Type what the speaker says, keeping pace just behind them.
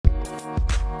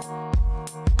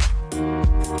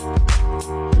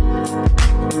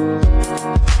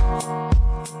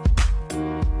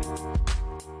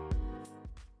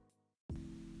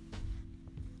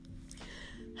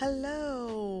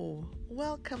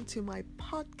welcome to my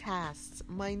podcast.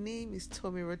 My name is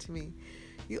Tomi Rotimi.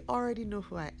 You already know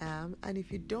who I am, and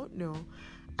if you don't know,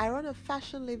 I run a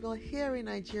fashion label here in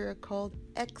Nigeria called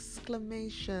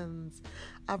Exclamations.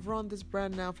 I've run this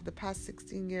brand now for the past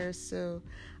 16 years, so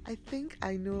I think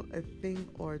I know a thing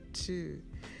or two.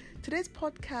 Today's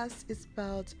podcast is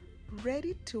about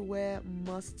ready-to-wear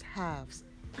must-haves.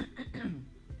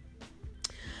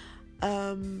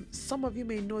 Some of you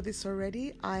may know this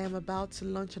already. I am about to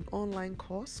launch an online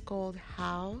course called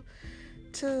How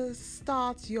to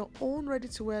Start Your Own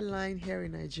Ready-to-Wear line here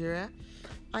in Nigeria.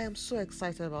 I am so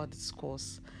excited about this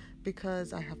course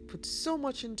because I have put so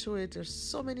much into it. There's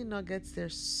so many nuggets.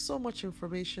 There's so much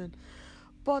information.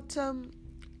 But I'm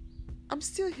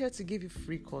still here to give you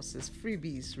free courses,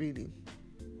 freebies really.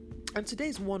 And today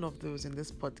is one of those in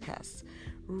this podcast.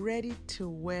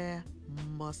 Ready-to-wear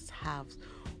must-haves.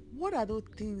 What are those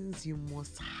things you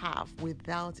must have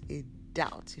without a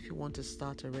doubt if you want to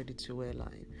start a ready-to-wear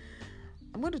line?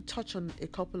 I'm going to touch on a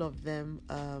couple of them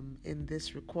in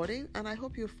this recording, and I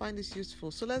hope you'll find this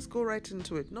useful. So let's go right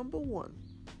into it. Number one,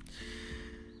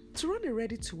 to run a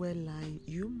ready-to-wear line,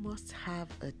 you must have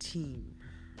a team.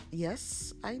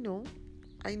 Yes, I know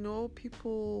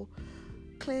people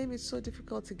claim it's so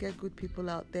difficult to get good people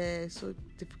out there, so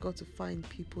difficult to find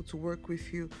people to work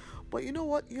with you. But you know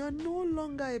what? You're no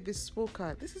longer a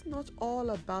bespoker. This is not all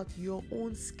about your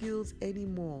own skills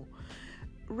anymore.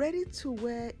 Ready to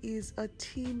wear is a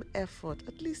team effort,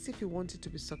 at least if you want it to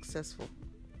be successful.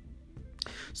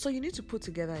 So you need to put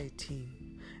together a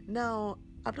team. Now,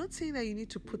 I'm not saying that you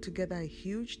need to put together a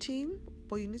huge team,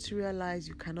 but you need to realize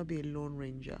you cannot be a lone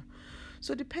ranger.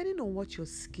 So depending on what your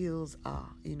skills are,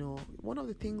 one of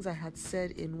the things I had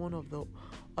said in one of the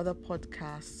other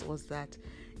podcasts was that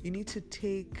you need to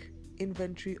take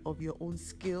inventory of your own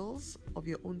skills, of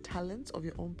your own talents, of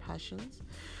your own passions.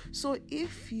 So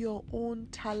if your own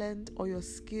talent or your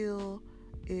skill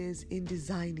is in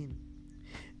designing,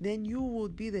 then you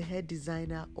would be the head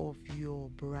designer of your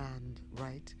brand,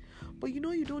 right? But you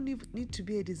don't need to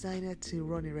be a designer to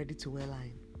run a ready-to-wear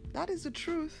line. That is the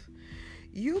truth.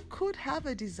 You could have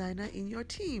a designer in your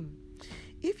team.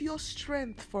 If your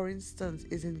strength, for instance,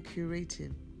 is in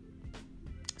curating,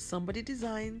 somebody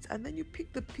designs and then you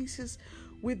pick the pieces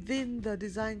within the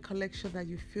design collection that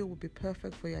you feel will be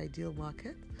perfect for your ideal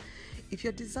market. If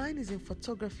your design is in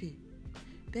photography,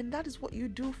 then that is what you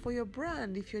do for your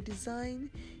brand. If your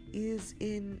design is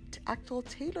in actual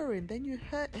tailoring, then you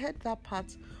head that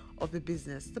part of the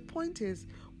business. The point is,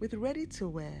 with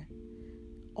ready-to-wear,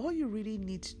 all you really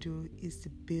need to do is to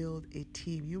build a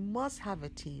team. You must have a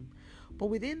team. But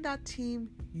within that team,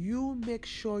 you make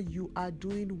sure you are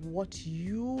doing what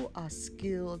you are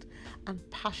skilled and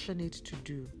passionate to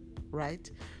do,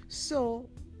 right? So,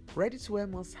 ready-to-wear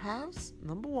must-haves.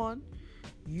 Number one,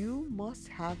 you must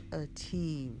have a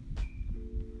team.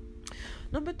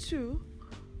 Number two,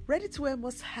 ready-to-wear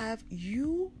must-have,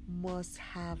 you must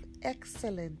have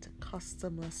excellent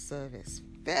customer service.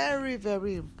 Very,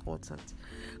 very important.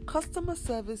 Customer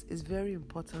service is very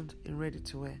important in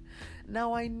ready-to-wear.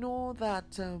 Now, I know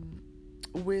that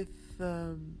with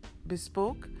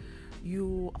Bespoke,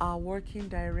 you are working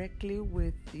directly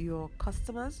with your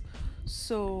customers.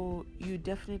 So you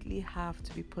definitely have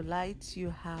to be polite.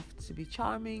 You have to be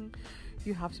charming.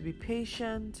 You have to be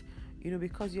patient,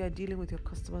 because you are dealing with your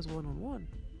customers one-on-one.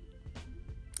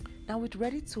 Now, with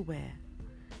ready-to-wear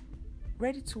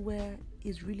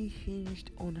is really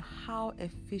hinged on how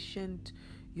efficient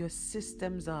your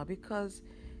systems are, because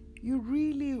you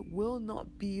really will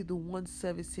not be the one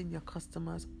servicing your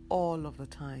customers all of the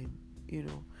time.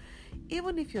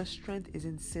 Even if your strength is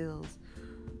in sales,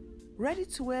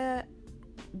 ready-to-wear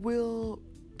will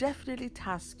definitely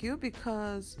task you,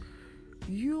 because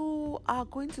you are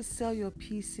going to sell your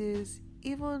pieces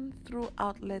even through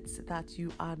outlets that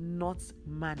you are not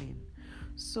manning.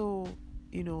 So,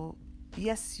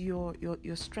 yes, your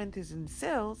strength is in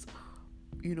sales,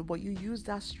 but you use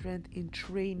that strength in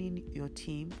training your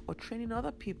team or training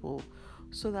other people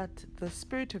so that the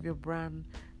spirit of your brand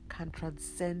can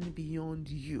transcend beyond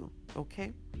you,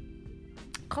 okay?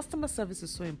 Customer service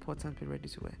is so important with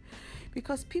ready-to-wear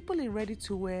because people in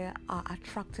ready-to-wear are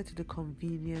attracted to the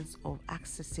convenience of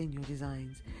accessing your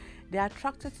designs. They are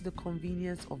attracted to the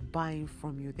convenience of buying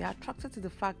from you. They are attracted to the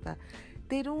fact that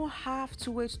they don't have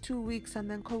to wait 2 weeks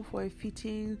and then come for a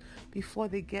fitting before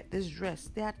they get this dress.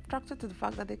 They are attracted to the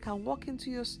fact that they can walk into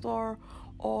your store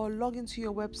or log into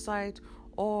your website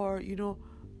or,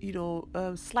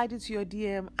 slide into your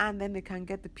DM and then they can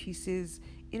get the pieces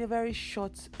in a very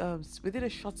short, within a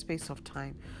short space of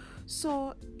time.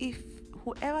 So if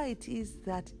whoever it is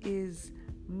that is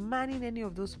manning any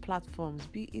of those platforms,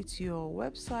 be it your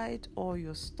website or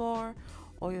your store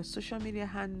or your social media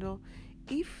handle,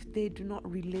 if they do not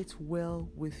relate well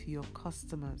with your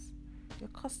customers, your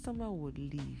customer would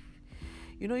leave.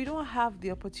 You don't have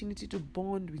the opportunity to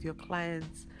bond with your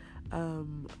clients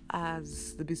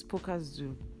as the bespokers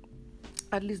do,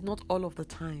 at least not all of the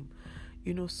time.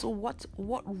 So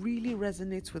what really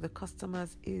resonates with the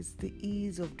customers is the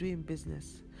ease of doing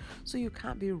business. So you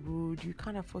can't be rude, you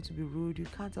can't afford to be rude, you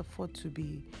can't afford to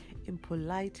be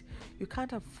impolite, you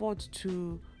can't afford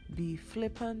to be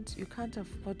flippant, you can't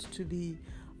afford to be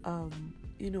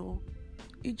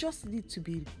you just need to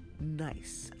be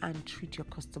nice and treat your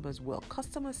customers well.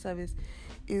 Customer service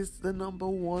is the number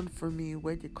one for me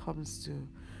when it comes to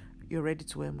your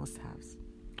ready-to-wear must-haves.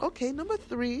 Okay, number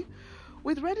 3,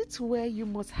 with ready-to-wear, you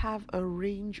must have a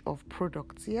range of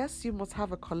products. Yes, you must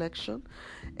have a collection.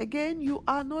 Again, you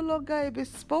are no longer a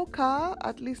bespoker,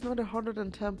 at least not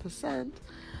 110%.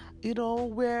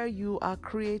 Where you are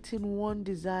creating one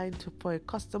design for a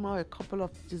customer, a couple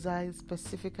of designs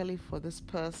specifically for this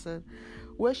person,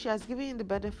 where she has given you the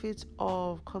benefit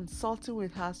of consulting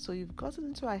with her, so you've gotten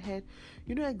into her head,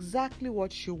 you know exactly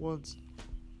what she wants.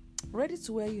 Ready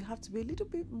to wear, you have to be a little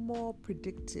bit more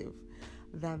predictive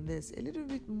than this, a little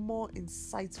bit more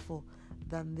insightful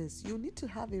than this. You need to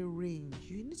have a range,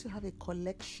 you need to have a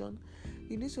collection,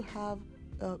 you need to have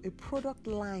a product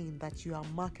line that you are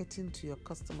marketing to your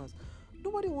customers.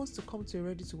 Nobody wants to come to a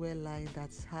ready-to-wear line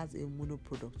that has a mono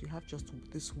product. You have just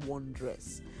this one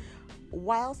dress.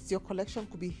 Whilst your collection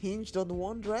could be hinged on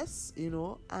one dress,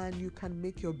 and you can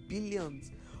make your billions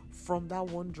from that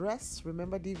one dress.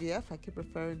 Remember DVF? I keep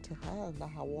referring to her and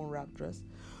her one wrap dress.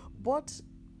 But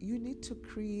you need to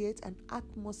create an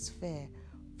atmosphere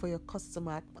for your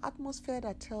customer, atmosphere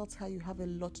that tells her you have a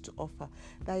lot to offer,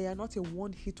 that you are not a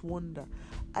one-hit wonder,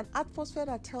 an atmosphere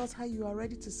that tells her you are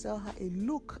ready to sell her a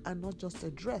look and not just a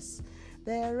dress.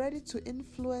 They are ready to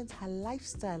influence her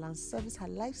lifestyle and service her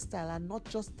lifestyle and not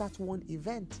just that one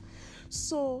event.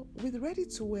 So with ready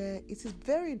to wear, it is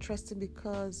very interesting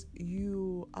because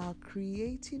you are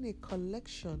creating a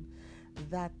collection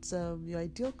that your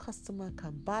ideal customer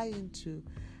can buy into.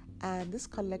 And this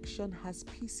collection has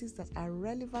pieces that are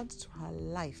relevant to her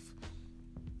life.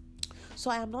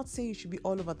 So I am not saying you should be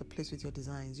all over the place with your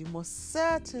designs. You must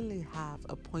certainly have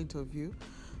a point of view,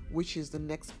 which is the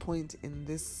next point in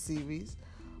this series.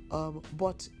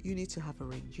 But you need to have a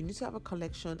range. You need to have a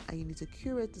collection, and you need to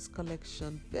curate this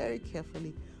collection very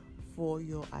carefully for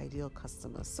your ideal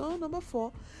customer. So number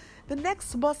 4, the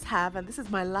next must have, and this is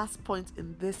my last point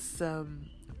in this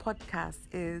podcast,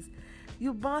 is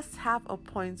you must have a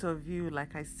point of view,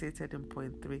 like I stated in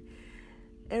point 3.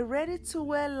 A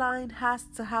ready-to-wear line has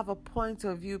to have a point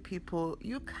of view, people.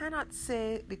 You cannot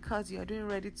say because you're doing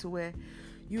ready-to-wear,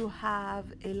 you have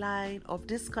a line of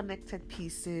disconnected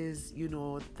pieces,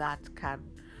 that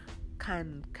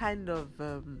can kind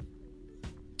of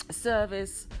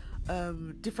service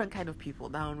different kind of people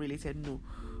that are unrelated. No.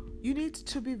 You need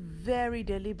to be very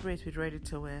deliberate with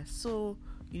ready-to-wear. So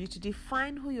you need to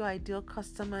define who your ideal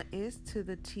customer is to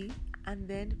the T, and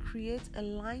then create a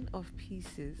line of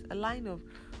pieces, a line of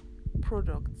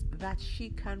products that she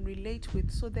can relate with,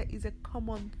 so there is a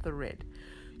common thread.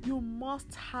 You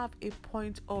must have a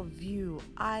point of view.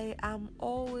 I am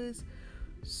always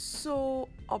so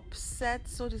upset,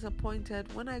 so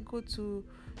disappointed when I go to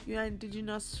your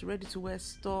indigenous ready-to-wear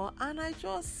store and I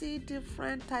just see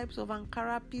different types of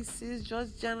Ankara pieces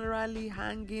just generally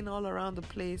hanging all around the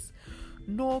place.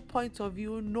 No point of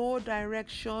view, no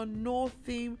direction, no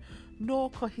theme, no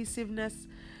cohesiveness.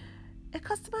 A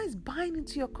customer is buying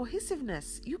into your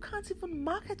cohesiveness. You can't even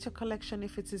market your collection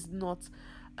if it is not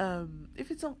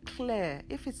if it's not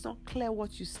clear,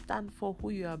 what you stand for,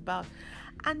 who you're about.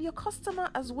 And your customer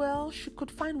as well, she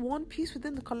could find one piece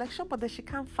within the collection, but then she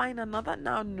can't find another.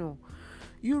 Now, no.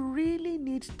 You really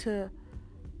need to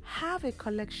have a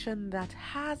collection that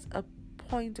has a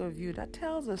point of view, that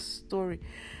tells a story,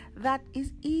 that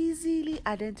is easily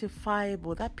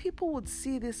identifiable, that people would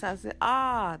see this as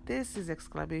this is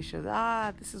exclamation,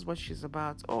 this is what she's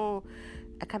about,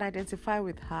 I can identify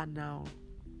with her now.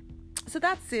 So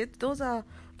that's it. Those are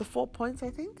the 4 points,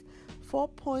 I think. 4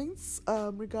 points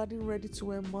regarding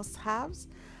ready-to-wear must-haves.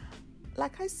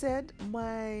 Like I said,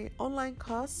 my online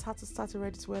course, How to Start a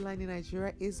Ready-to-Wear Line in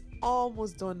Nigeria, is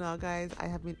almost done now, guys. I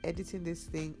have been editing this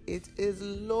thing. It is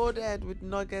loaded with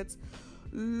nuggets,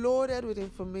 loaded with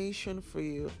information for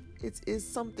you. It is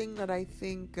something that I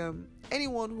think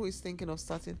anyone who is thinking of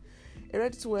starting a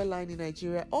ready-to-wear line in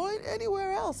Nigeria or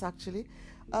anywhere else actually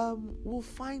will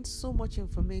find so much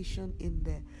information in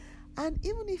there. And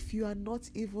even if you are not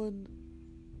even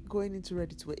going into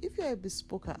ready to wear, if you're a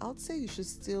bespoker, I would say you should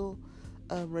still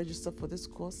register for this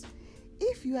course.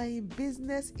 If you are in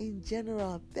business in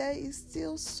general, there is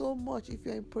still so much. If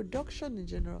you're in production in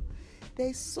general, there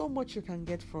is so much you can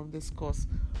get from this course.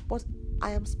 But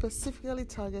I am specifically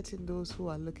targeting those who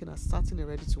are looking at starting a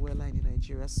ready-to-wear line in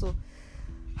Nigeria. So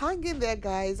hang in there,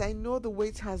 guys. I know the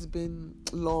wait has been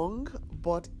long,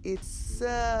 but it's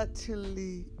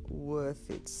certainly worth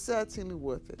it. Certainly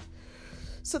worth it.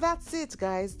 So that's it,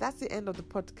 guys. That's the end of the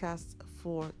podcast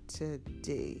for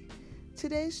today.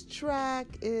 Today's track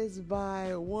is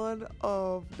by one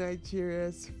of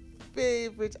Nigeria's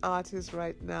favorite artists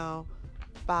right now,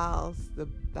 Falz the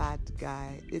Bad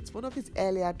Guy. It's one of his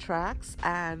earlier tracks,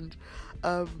 and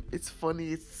it's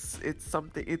funny. It's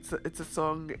a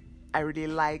song I really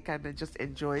like, and I just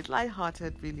enjoy it.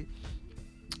 Lighthearted, really.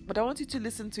 But I want you to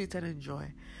listen to it and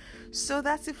enjoy. So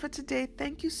that's it for today.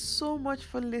 Thank you so much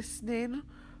for listening.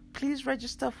 Please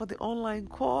register for the online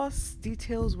course.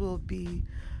 Details will be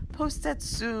posted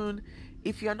soon.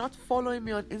 If you're not following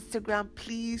me on Instagram,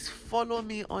 please follow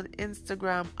me on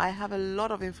Instagram. I have a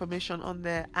lot of information on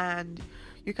there, and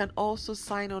you can also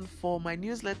sign on for my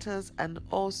newsletters and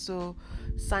also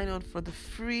sign on for the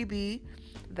freebie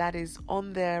that is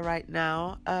on there right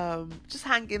now. Just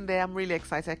hang in there. I'm really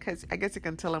excited. I guess you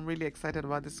can tell I'm really excited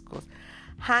about this course.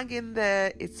 Hang in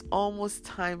there. It's almost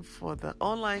time for the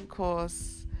online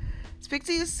course. Speak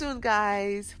to you soon,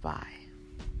 guys. Bye.